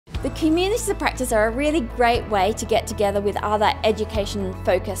The communities of practice are a really great way to get together with other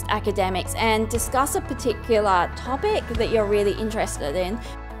education-focused academics and discuss a particular topic that you're really interested in.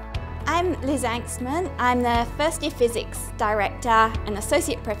 I'm Liz Angstman. I'm the first year physics director, an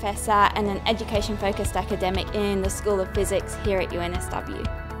associate professor and an education-focused academic in the School of Physics here at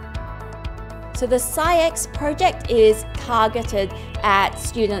UNSW. So the SciEx project is targeted at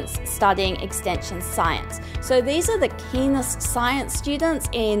students studying extension science. So these are the keenest science students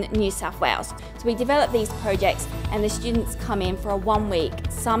in New South Wales. So we develop these projects and the students come in for a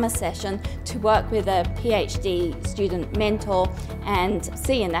 1-week summer session to work with a PhD student mentor and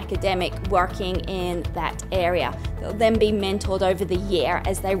see an academic working in that area. They'll then be mentored over the year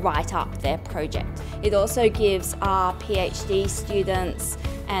as they write up their project. It also gives our PhD students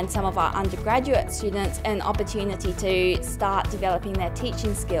and some of our undergraduate students an opportunity to start developing their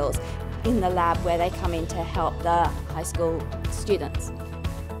teaching skills in the lab where they come in to help the high school students.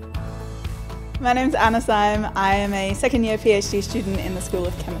 My name's Anna Syme. I am a second-year PhD student in the School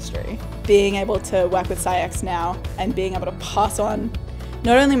of Chemistry. Being able to work with SciEx now and being able to pass on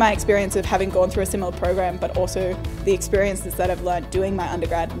not only my experience of having gone through a similar program, but also the experiences that I've learned doing my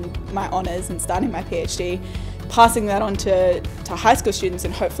undergrad and my honours and starting my PhD, passing that on to high school students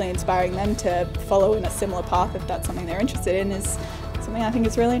and hopefully inspiring them to follow in a similar path if that's something they're interested in is something I think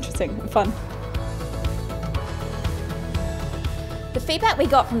is really interesting and fun. The feedback we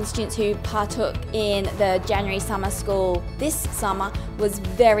got from the students who partook in the January summer school this summer was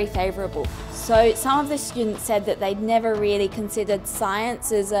very favourable. So some of the students said that they'd never really considered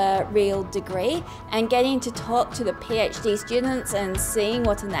science as a real degree, and getting to talk to the PhD students and seeing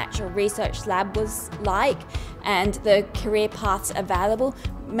what an actual research lab was like and the career paths available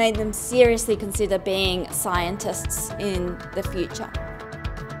made them seriously consider being scientists in the future.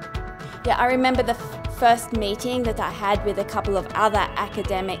 Yeah, I remember the first meeting that I had with a couple of other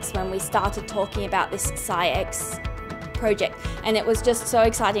academics when we started talking about this SciEx project, and it was just so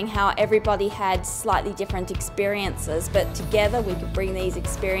exciting how everybody had slightly different experiences, but together we could bring these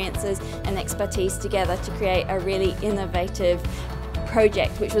experiences and expertise together to create a really innovative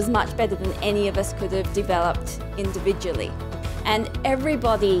project which was much better than any of us could have developed individually. And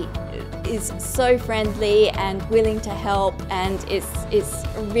everybody is so friendly and willing to help, and it's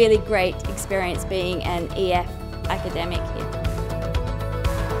a really great experience being an EF academic here.